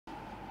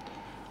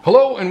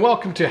Hello and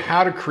welcome to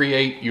how to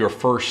create your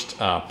first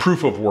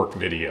proof of work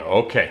video.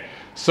 Okay,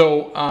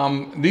 so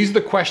these are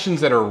the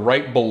questions that are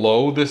right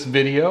below this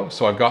video.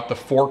 So I've got the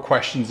 4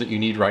 questions that you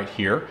need right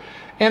here.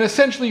 And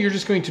essentially you're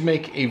just going to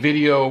make a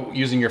video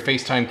using your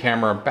FaceTime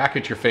camera back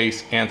at your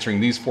face answering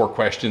these 4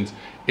 questions.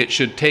 It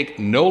should take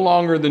no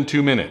longer than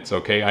 2 minutes,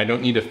 okay? I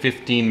don't need a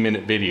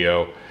 15-minute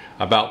video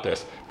about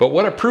this. But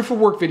what a proof of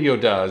work video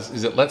does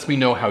is it lets me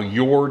know how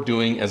you're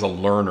doing as a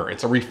learner.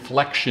 It's a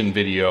reflection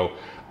video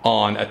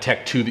on a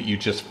Tech 2 that you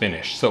just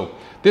finished. So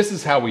this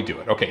is how we do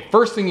it. Okay,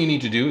 first thing you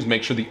need to do is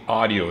make sure the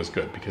audio is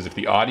good, because if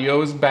the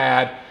audio is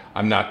bad,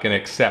 I'm not going to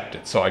accept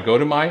it. So I go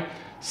to my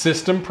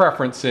system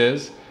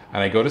preferences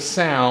and I go to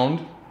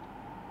sound,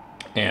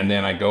 and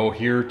then I go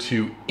here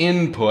to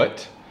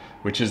input,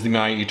 which is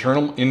my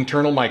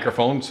internal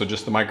microphone. So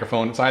just the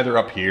microphone, it's either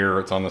up here,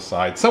 or it's on the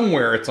side,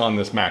 somewhere it's on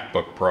this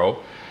MacBook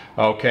Pro.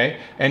 Okay,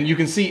 and you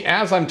can see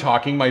as I'm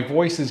talking, my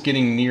voice is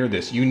getting near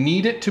this. You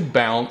need it to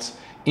bounce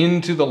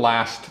into the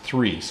last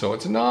 3. So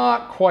it's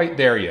not quite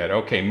there yet.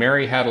 Okay,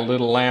 Mary had a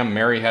little lamb,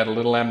 Mary had a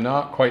little lamb,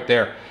 not quite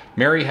there.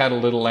 Mary had a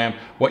little lamb.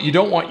 What you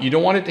don't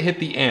want it to hit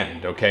the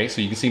end, okay?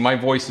 So you can see my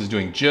voice is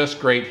doing just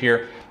great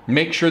here.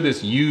 Make sure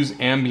this use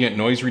ambient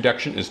noise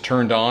reduction is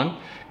turned on,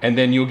 and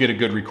then you'll get a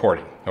good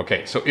recording.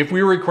 Okay, so if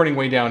we were recording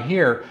way down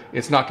here,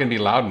 it's not gonna be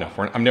loud enough.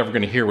 I'm never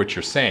gonna hear what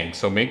you're saying.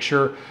 So make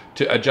sure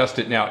to adjust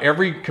it. Now,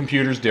 every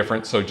computer's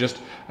different, so just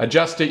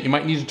adjust it. You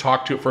might need to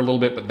talk to it for a little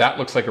bit, but that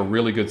looks like a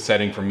really good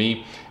setting for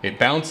me. It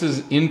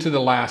bounces into the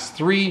last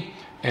 3,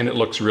 and it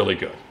looks really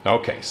good.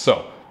 Okay,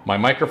 so my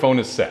microphone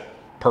is set.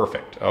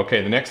 Perfect.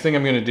 Okay, the next thing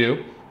I'm gonna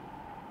do,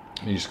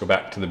 let me just go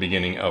back to the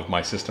beginning of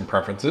my system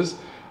preferences.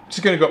 I'm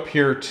just gonna go up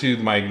here to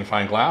the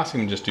magnifying glass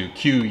and just do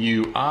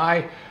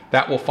QUI.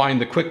 That will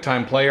find the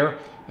QuickTime Player.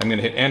 I'm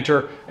gonna hit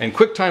enter, and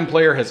QuickTime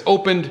Player has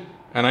opened,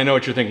 and I know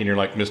what you're thinking. You're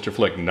like, Mr.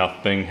 Flick,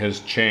 nothing has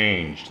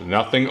changed.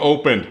 Nothing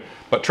opened.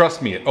 But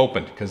trust me, it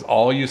opened, because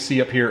all you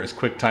see up here is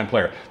QuickTime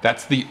Player.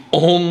 That's the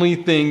only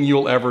thing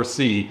you'll ever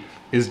see,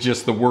 is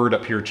just the word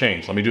up here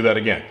changed. Let me do that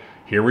again.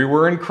 Here we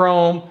were in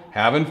Chrome,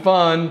 having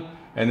fun,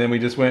 and then we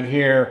just went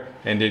here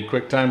and did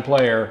QuickTime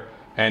Player,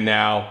 and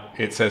now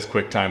it says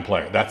QuickTime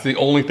Player. That's the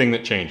only thing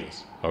that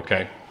changes,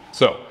 okay?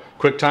 So,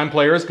 QuickTime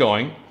Player is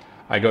going.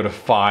 I go to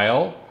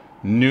File,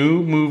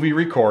 New Movie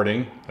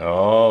Recording.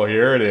 Oh,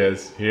 here it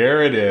is.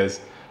 Here it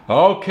is.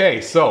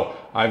 Okay, so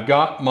I've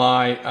got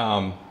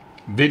my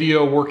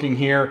video working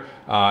here.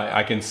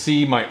 I can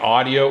see my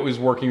audio is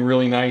working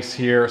really nice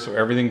here, so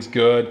everything's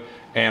good,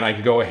 and I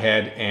can go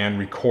ahead and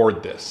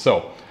record this.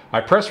 So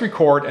I press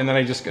record, and then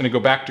I'm just going to go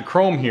back to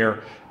Chrome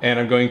here, and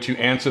I'm going to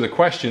answer the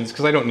questions,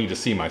 because I don't need to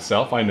see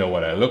myself. I know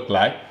what I look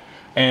like,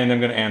 and I'm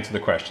going to answer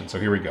the questions. So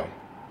here we go.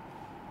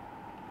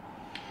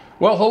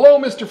 Well, hello,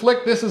 Mr.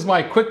 Flick. This is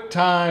my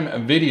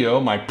QuickTime video,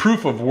 my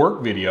proof of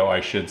work video, I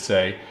should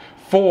say,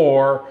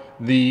 for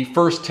the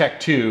first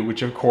Tech 2,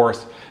 which of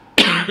course,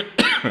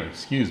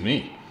 excuse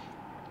me,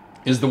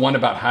 is the one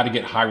about how to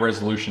get high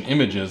resolution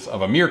images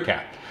of a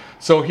meerkat.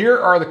 So here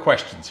are the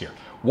questions here.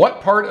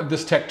 What part of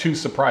this Tech 2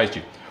 surprised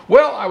you?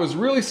 Well, I was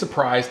really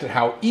surprised at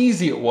how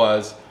easy it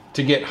was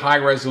to get high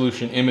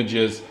resolution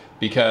images,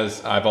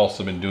 because I've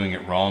also been doing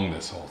it wrong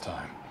this whole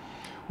time.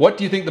 What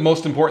do you think the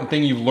most important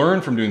thing you've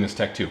learned from doing this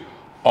Tech 2?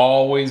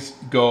 Always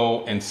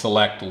go and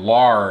select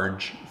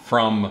large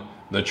from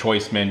the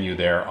choice menu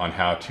there on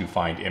how to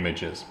find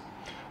images.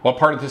 What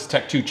part of this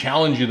Tech 2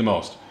 challenged you the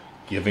most?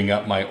 Giving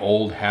up my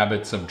old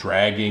habits of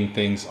dragging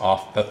things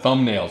off the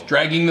thumbnails.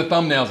 Dragging the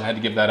thumbnails, I had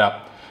to give that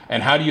up.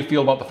 And how do you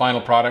feel about the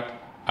final product?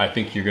 I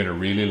think you're gonna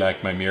really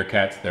like my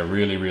meerkats. They're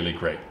really, really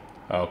great.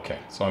 Okay,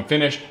 so I'm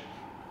finished.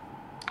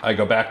 I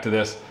go back to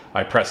this,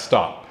 I press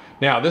stop.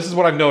 Now, this is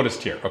what I've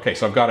noticed here. Okay,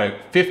 so I've got a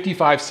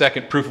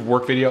 55-second proof of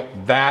work video.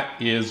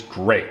 That is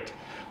great.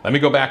 Let me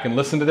go back and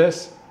listen to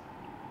this.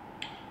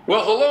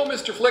 Well, hello,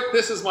 Mr. Flick.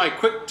 This is my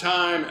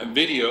QuickTime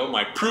video,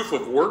 my proof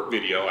of work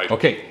video.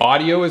 Okay,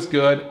 audio is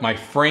good. My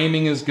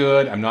framing is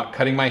good. I'm not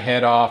cutting my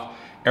head off.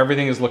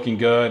 Everything is looking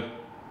good.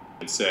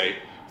 I'd say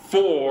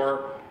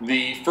for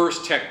the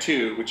first Tech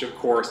 2, which of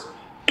course,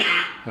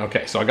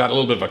 okay, so I got a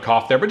little bit of a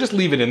cough there, but just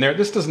leave it in there.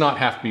 This does not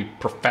have to be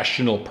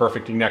professional,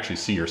 perfect. You can actually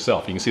see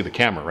yourself. You can see the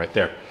camera right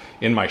there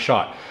in my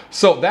shot.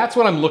 So that's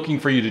what I'm looking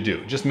for you to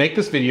do. Just make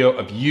this video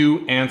of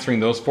you answering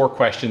those 4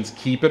 questions.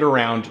 Keep it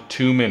around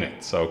 2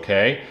 minutes,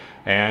 okay?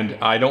 And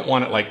I don't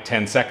want it like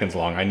 10 seconds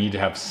long. I need to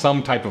have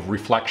some type of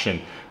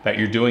reflection that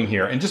you're doing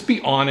here. And just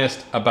be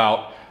honest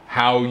about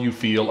how you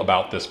feel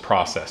about this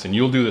process. And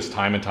you'll do this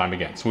time and time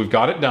again. So we've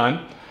got it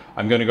done.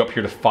 I'm gonna go up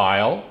here to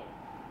File,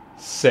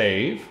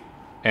 Save,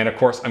 and of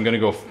course, I'm going to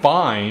go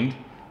find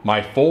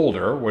my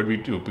folder. What did we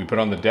do? We put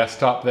on the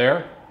desktop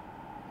there.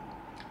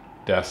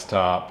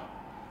 Desktop.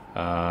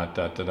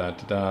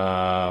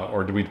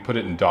 Or did we put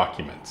it in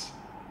Documents?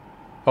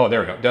 Oh,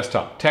 there we go.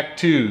 Desktop. Tech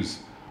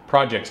 2s.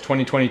 Projects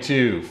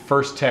 2022.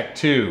 First Tech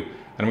 2.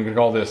 And I'm going to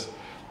call this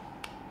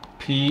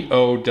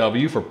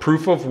POW for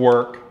Proof of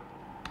Work.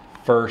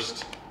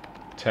 First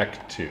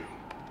Tech 2.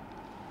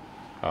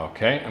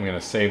 Okay, I'm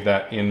gonna save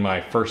that in my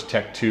First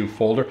Tech 2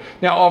 folder.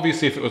 Now,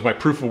 obviously, if it was my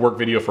proof of work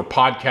video for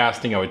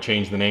podcasting, I would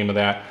change the name of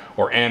that,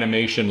 or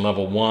animation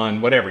level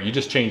 1, whatever. You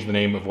just change the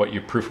name of what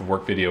your proof of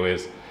work video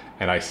is,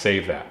 and I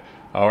save that.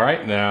 All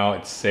right, now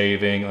it's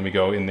saving. Let me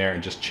go in there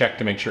and just check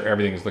to make sure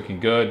everything is looking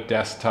good.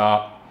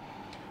 Desktop,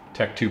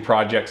 Tech 2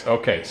 projects.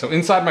 Okay, so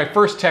inside my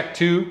First Tech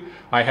 2,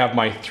 I have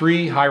my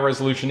 3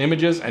 high-resolution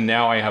images, and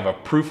now I have a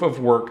proof of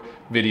work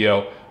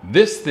video.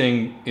 This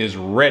thing is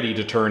ready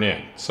to turn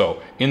in.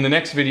 So in the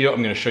next video,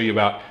 I'm going to show you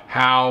about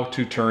how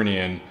to turn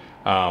in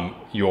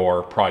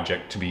your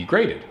project to be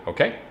graded.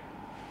 Okay,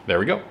 there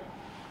we go.